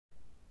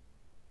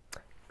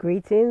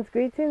Greetings,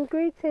 greetings,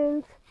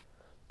 greetings.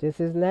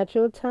 This is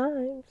Natural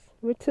Times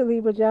with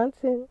Taliba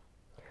Johnson,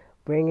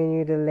 bringing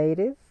you the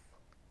latest,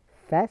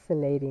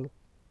 fascinating,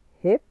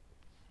 hip,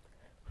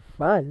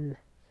 fun,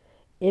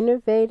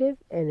 innovative,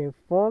 and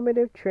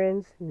informative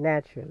trends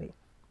naturally.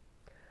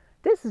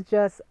 This is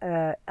just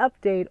an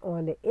update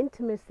on the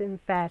intermittent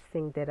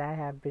fasting that I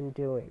have been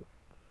doing.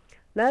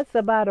 Now it's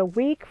about a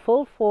week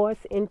full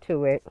force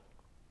into it,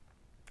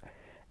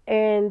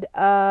 and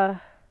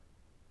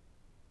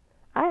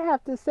I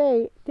have to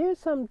say there's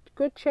some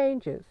good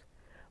changes.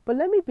 But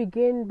let me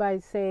begin by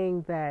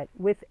saying that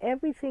with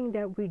everything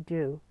that we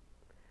do,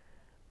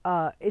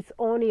 it's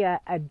only an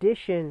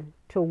addition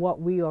to what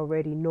we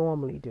already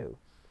normally do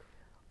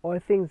or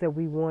things that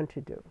we want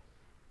to do.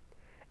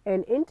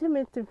 And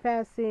intermittent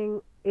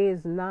fasting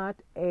is not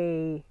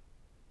a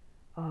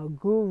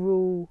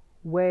guru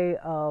way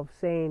of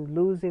saying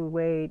losing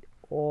weight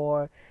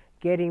or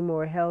getting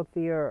more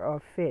healthier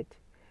or fit.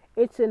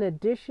 It's an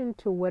addition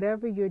to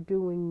whatever you're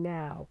doing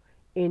now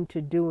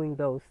into doing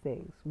those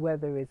things,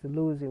 whether it's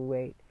losing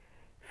weight,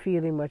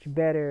 feeling much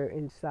better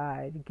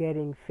inside,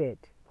 getting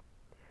fit.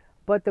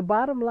 But the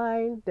bottom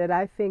line that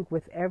I think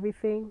with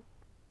everything,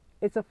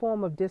 it's a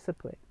form of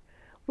discipline.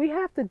 We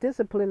have to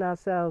discipline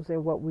ourselves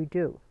in what we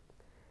do.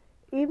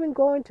 Even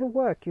going to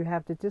work, you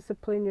have to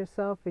discipline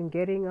yourself in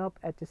getting up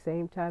at the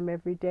same time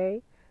every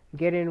day,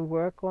 getting to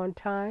work on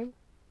time.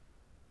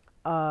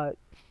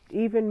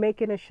 Even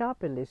making a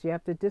shopping list. You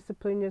have to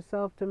discipline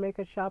yourself to make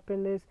a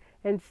shopping list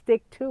and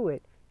stick to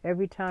it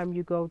every time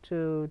you go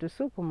to the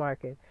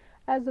supermarket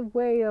as a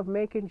way of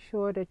making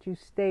sure that you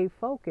stay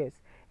focused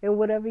in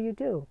whatever you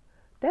do.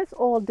 That's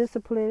all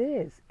discipline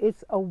is.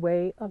 It's a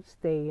way of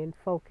staying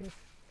focused.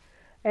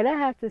 And I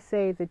have to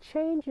say the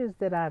changes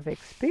that I've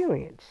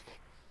experienced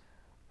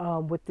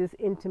with this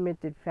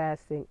intermittent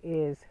fasting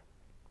is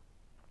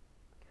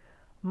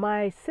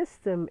my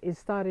system is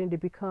starting to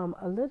become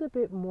a little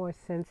bit more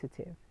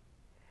sensitive,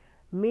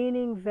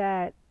 meaning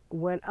that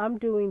when I'm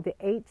doing the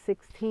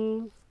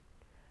 8-16,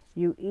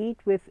 you eat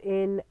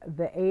within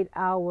the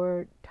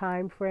 8-hour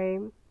time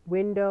frame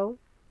window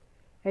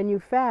and you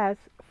fast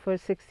for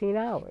 16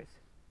 hours.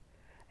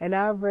 And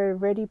I've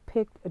already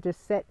picked the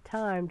set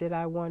time that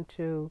I want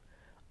to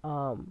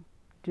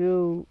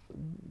do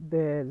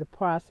the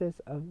process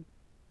of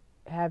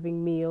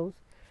having meals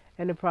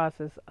and the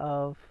process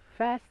of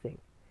fasting.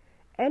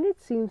 And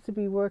it seems to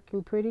be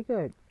working pretty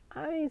good.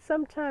 I mean,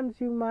 sometimes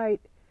you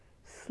might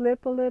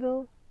slip a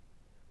little,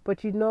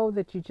 but you know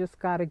that you just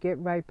got to get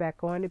right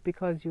back on it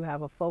because you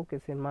have a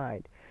focus in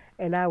mind.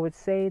 And I would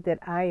say that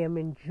I am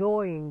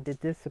enjoying the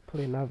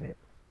discipline of it.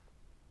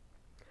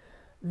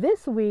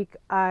 This week,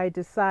 I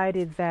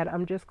decided that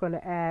I'm just going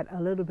to add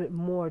a little bit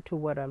more to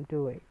what I'm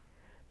doing.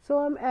 So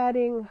I'm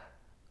adding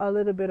a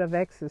little bit of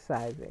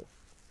exercising.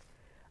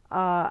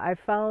 I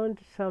found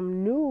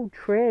some new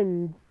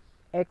trend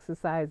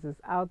exercises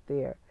out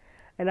there,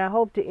 and I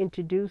hope to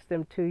introduce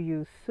them to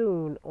you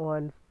soon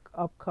on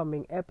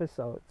upcoming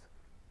episodes.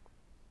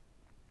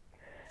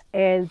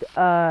 And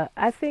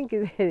I think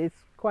it's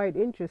quite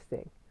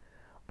interesting.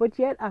 But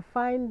yet I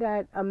find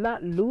that I'm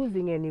not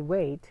losing any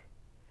weight.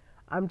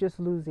 I'm just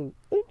losing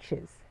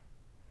inches.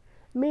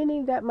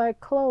 Meaning that my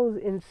clothes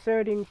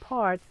inserting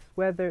parts,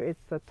 whether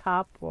it's the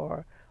top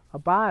or a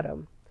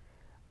bottom,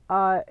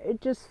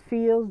 it just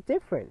feels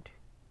different.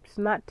 It's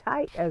not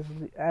tight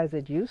as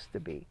it used to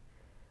be.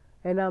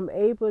 And I'm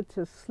able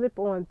to slip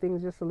on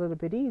things just a little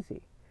bit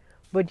easy.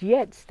 But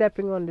yet,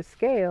 stepping on the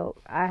scale,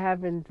 I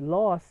haven't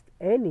lost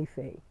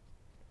anything.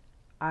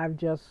 I've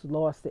just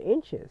lost the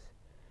inches.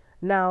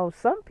 Now,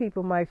 some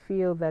people might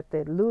feel that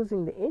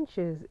losing the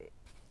inches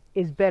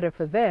is better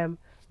for them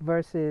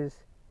versus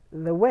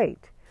the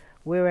weight.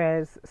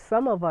 Whereas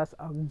some of us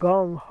are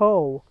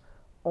gung-ho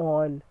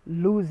on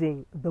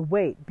losing the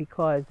weight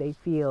because they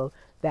feel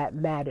that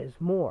matters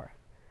more.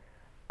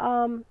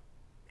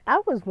 I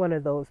was one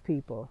of those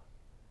people.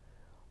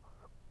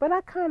 But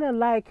I kind of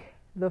like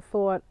the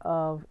thought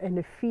of and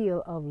the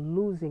feel of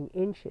losing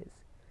inches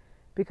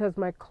because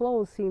my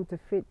clothes seem to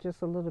fit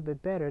just a little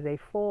bit better. They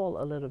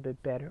fall a little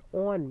bit better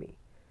on me.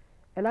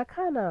 And I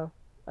kind of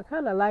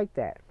like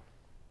that.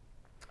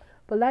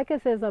 But like I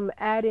said, I'm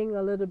adding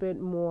a little bit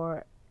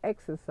more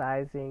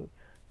exercising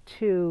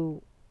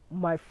to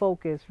my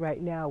focus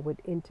right now with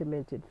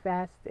intermittent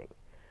fasting.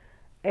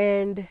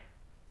 And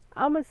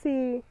I'm going to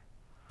see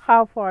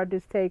how far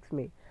this takes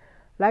me.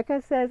 Like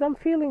I said, I'm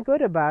feeling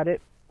good about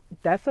it.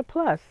 That's a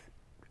plus.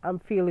 I'm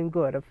feeling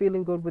good. I'm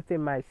feeling good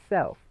within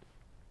myself.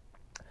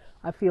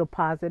 I feel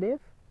positive.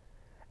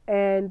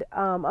 And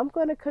I'm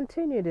going to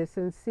continue this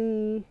and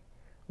see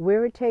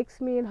where it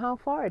takes me and how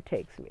far it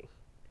takes me.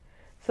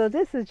 So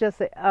this is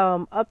just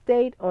an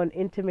update on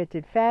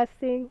intermittent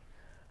fasting.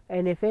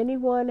 And if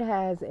anyone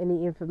has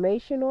any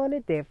information on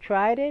it, they've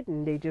tried it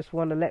and they just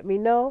want to let me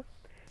know,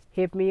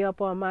 hit me up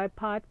on my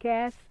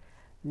podcast,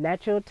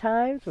 Natural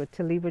Times with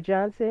Taliba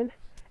Johnson,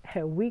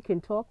 and we can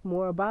talk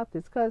more about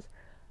this because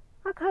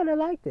I kind of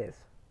like this.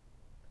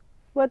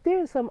 But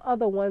there's some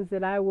other ones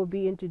that I will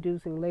be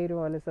introducing later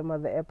on in some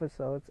other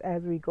episodes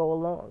as we go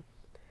along.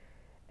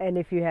 And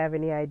if you have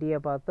any idea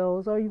about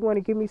those, or you want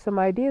to give me some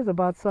ideas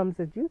about some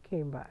that you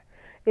came by,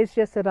 it's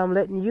just that I'm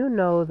letting you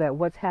know that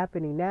what's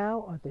happening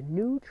now are the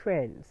new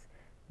trends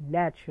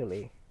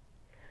naturally.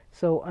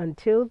 So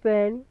until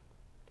then,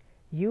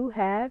 you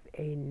have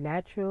a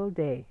natural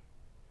day.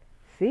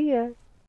 See ya.